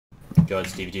Go ahead,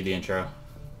 Stevie, do the intro.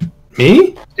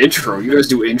 Me? Intro? You guys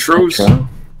do intros?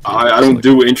 I don't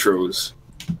do intros.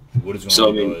 What is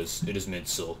going on, guys? It is Mint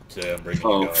Sehvr. Today I'm bringing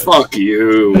you guys... fuck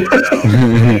you.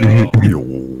 Yo,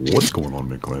 what's going on,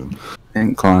 Mint Clan?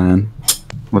 Mint Clan.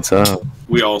 What's up?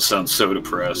 We all sound so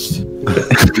depressed.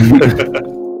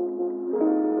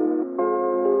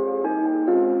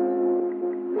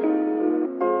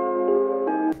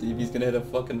 Stevie's gonna hit a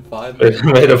fucking 5.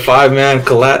 Made a 5-man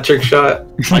collat trick shot.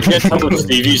 I can't tell if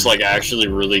Stevie's like actually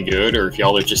really good or if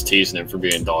y'all are just teasing him for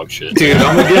being dog shit. Dude,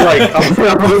 I'm gonna get like I'm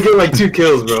gonna get like 2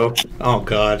 kills, bro. Oh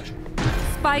god.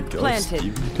 Spike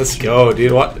planted. Let's go,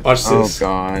 dude. Watch this. Oh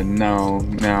god, no.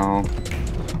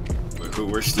 Wait,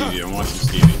 where's Stevie? I'm watching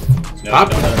Stevie. No,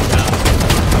 Pop.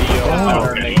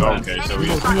 Okay, so we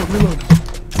just...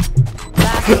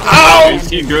 Ow! Is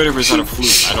he good or is that a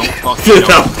fluke? I don't fucking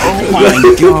know. Oh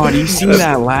my god, you seen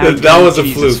that lag? That was a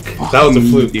Jesus fluke. That was a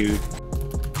fluke, dude.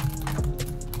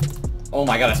 Oh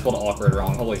my god, I spelled awkward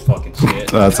wrong. Holy fucking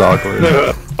shit. That's awkward.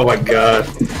 Oh my god.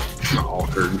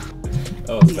 Awkward.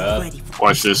 Oh, it's bad.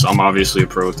 Watch this. I'm obviously a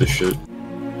pro at this shit.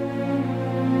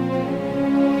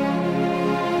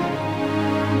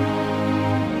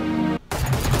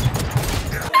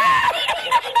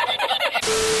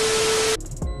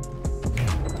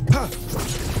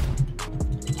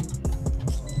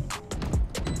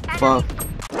 Fuck.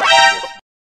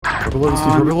 Below,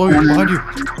 Steve, below you, behind you.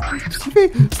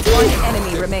 One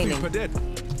enemy remaining.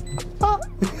 I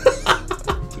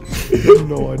have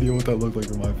no idea what that looked like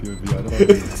from my POV. I don't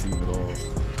even see him at all.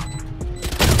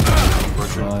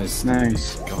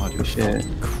 Nice. God, you're Shit.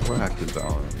 fucking cracked at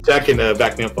Valorant. Jack can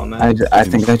back me up on that. I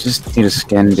think I just need a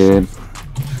skin, dude.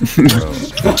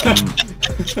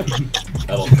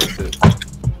 That'll fix it.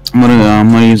 I'm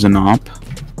gonna use an op.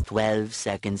 12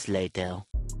 seconds later.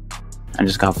 I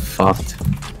just got fucked.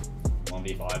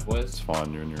 1v5, It's boys.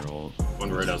 fine, you're in your ult. One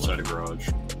right outside the garage.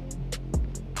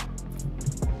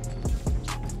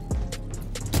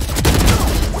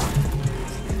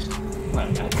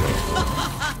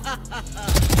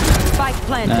 Spike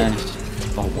planted. Nice.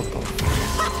 Oh, what the?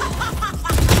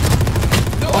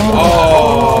 Oh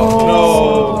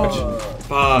no!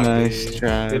 Fuck. Nice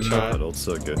try. Good shot. That ult's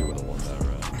so good, you would've won that round.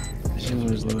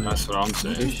 That's what I'm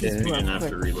saying. Shit. You didn't have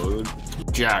to reload.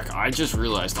 Jack, I just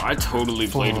realized I totally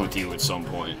played with you at some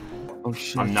point. Oh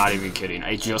shit. I'm not even kidding.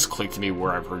 It just clicked to me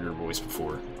where I've heard your voice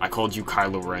before. I called you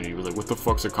Kylo Ren and you were like, what the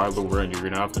fuck's a Kylo Ren? You're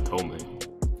gonna have to tell me.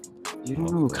 You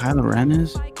don't know who Kylo Ren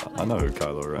is? I know who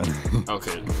Kylo Ren.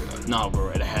 Okay. No, bro,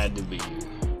 it had to be you.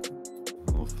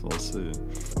 We'll see.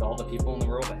 With all the people in the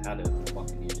world that had it,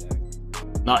 fucking you, Jack.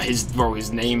 Not his, bro,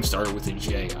 his name started with a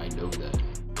J. I know that.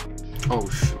 Oh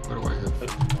shit, where do I hear that?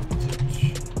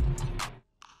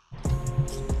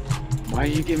 Why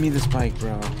you give me the spike,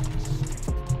 bro?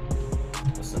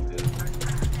 Listen, dude.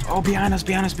 Oh, behind us.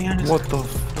 What the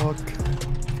fuck?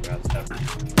 Congrats, Steph.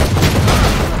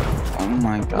 Oh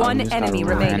my god. One we just enemy got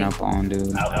remaining. ran up on,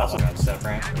 dude. I also got Steph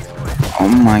rank. Oh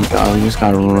my god, we just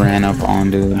got ran up on,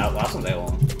 dude. Last one they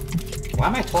won. Why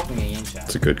am I talking in chat?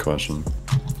 That's a good question.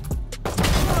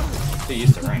 Too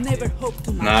used to rank. Dude.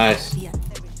 Nice.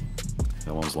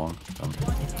 That one's long.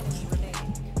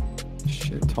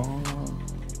 Shit, Tom.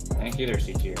 I think either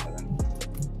CT or heaven.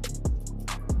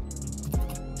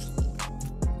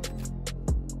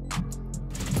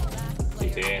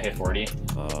 CT hit 40.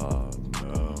 No.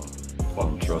 I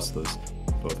don't trust this.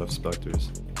 Both have specters.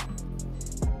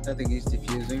 I think he's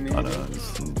defusing me. I know,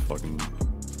 it's fucking...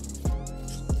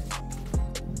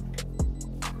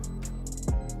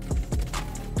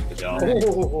 Good job.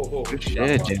 Good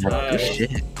shit, dude. Good shit.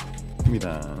 Give me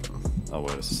that. Oh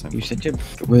wait, it's the same. You said you...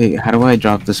 Wait, how do I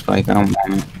drop the spike? I don't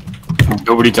want it.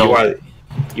 Nobody tell him.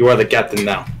 You are the captain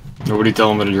now. Nobody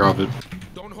tell him to drop it.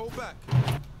 Don't hold back.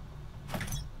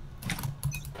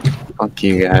 Fuck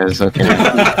you guys, okay.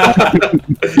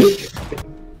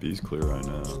 B's clear right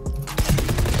now.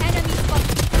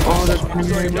 Oh, there's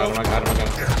I got him.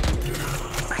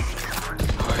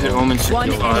 Hit home and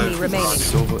One enemy remaining.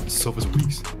 Silva's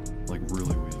weak. Like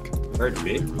really weak. Where'd you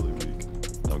be? Really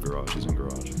weak. No garage, he's in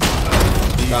garage.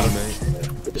 Got him.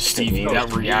 Stevie,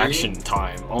 that reaction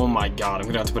time. Oh my god, I'm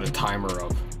gonna have to put a timer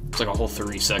up. It's like a whole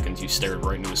 30 seconds you stared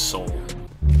right into his soul.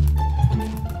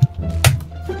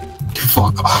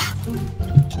 Fuck off.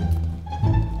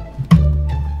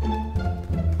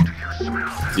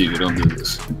 Dude, don't do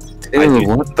this. Dude,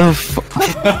 what the fuck?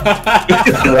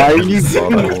 Why are you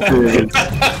doing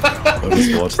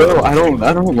this? Bro, I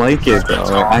don't like it,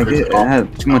 bro. I have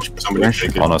too much pressure.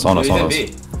 On us.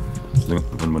 In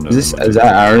In Is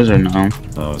that ours or no?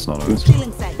 No, it's not ours.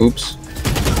 Oops.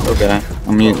 Okay.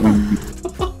 I mean,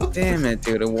 damn it,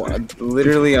 dude.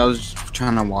 Literally, I was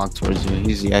trying to walk towards you.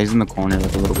 He's in the corner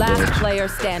like a little Last bitch. player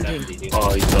standing.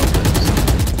 Oh, he's up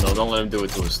there. No, don't let him do it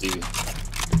to us, Stevie.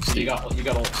 You got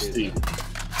all Stevie.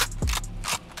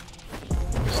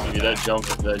 Stevie, that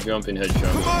jumping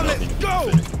headshot. Come on, let's go!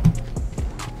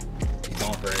 He's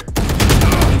going for it.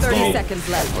 30 seconds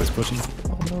left. Oh, he's pushing.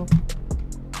 Oh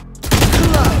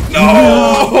No!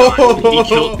 He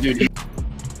killed, dude.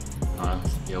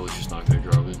 Yeah, we're just not gonna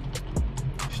drop it.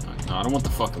 No, I don't want the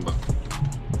fucking bomb.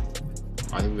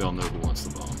 I think we all know who wants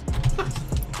the bomb.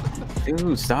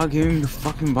 Dude, stop giving me the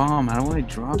fucking bomb. I don't want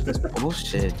to drop this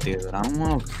bullshit, dude. I don't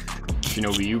want to.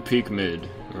 Shinobi, you peek mid,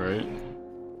 right?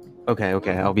 Okay,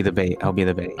 I'll be the bait.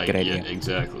 Good idea. Yeah,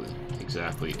 exactly.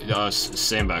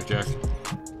 Stand back, Jack.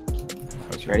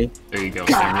 Ready? There you go,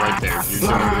 stand right there.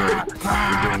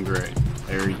 You're doing great.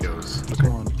 There he goes.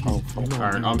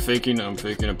 Alright, I'm faking a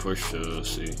push to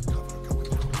C.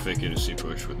 Faking a C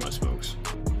push with my smokes.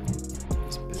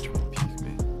 This bitch will peek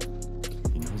me.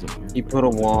 He knows I'm here. He put a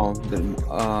wall.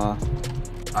 I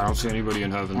don't see anybody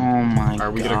in heaven. Oh my god.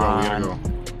 Alright, we gotta go.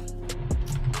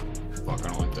 Fuck, I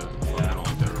don't like that.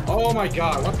 Oh my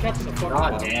god, what's up in the fucking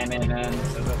God damn it, man.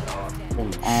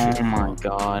 Oh my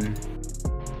god.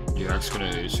 Jack's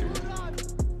gonna ace here.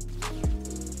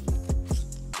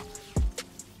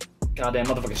 Goddamn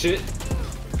motherfucking shit.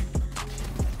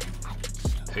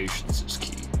 Patience is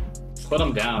key. Put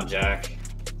him down, Jack.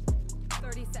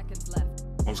 30 seconds left.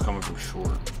 One's coming from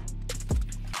short.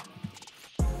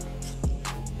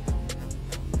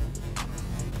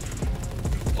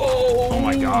 Oh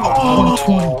my god.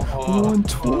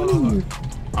 120.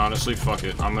 Honestly, fuck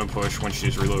it. I'm gonna push when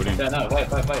she's reloading. Yeah, no, fight.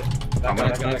 Back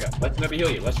up. Let Shinobi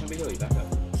heal you. Back up.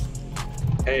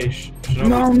 Hey,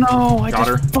 No, I Got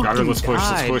her. just Let's push.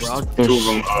 bro. Two of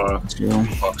them,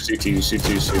 fuck, CT.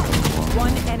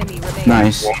 One enemy remaining.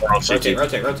 Nice. One more on CT.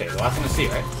 Rotate. The last one is C,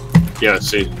 right? Yeah,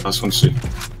 C. Last one, C.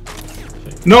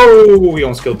 No, we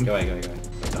almost killed him. Go ahead.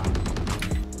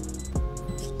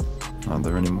 Not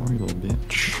there anymore, you little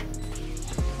bitch.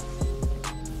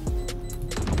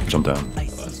 Jump down.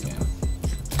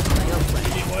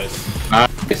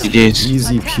 GG's.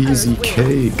 Easy peasy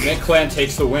cake. Mint Clan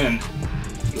takes the win.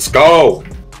 Let's go.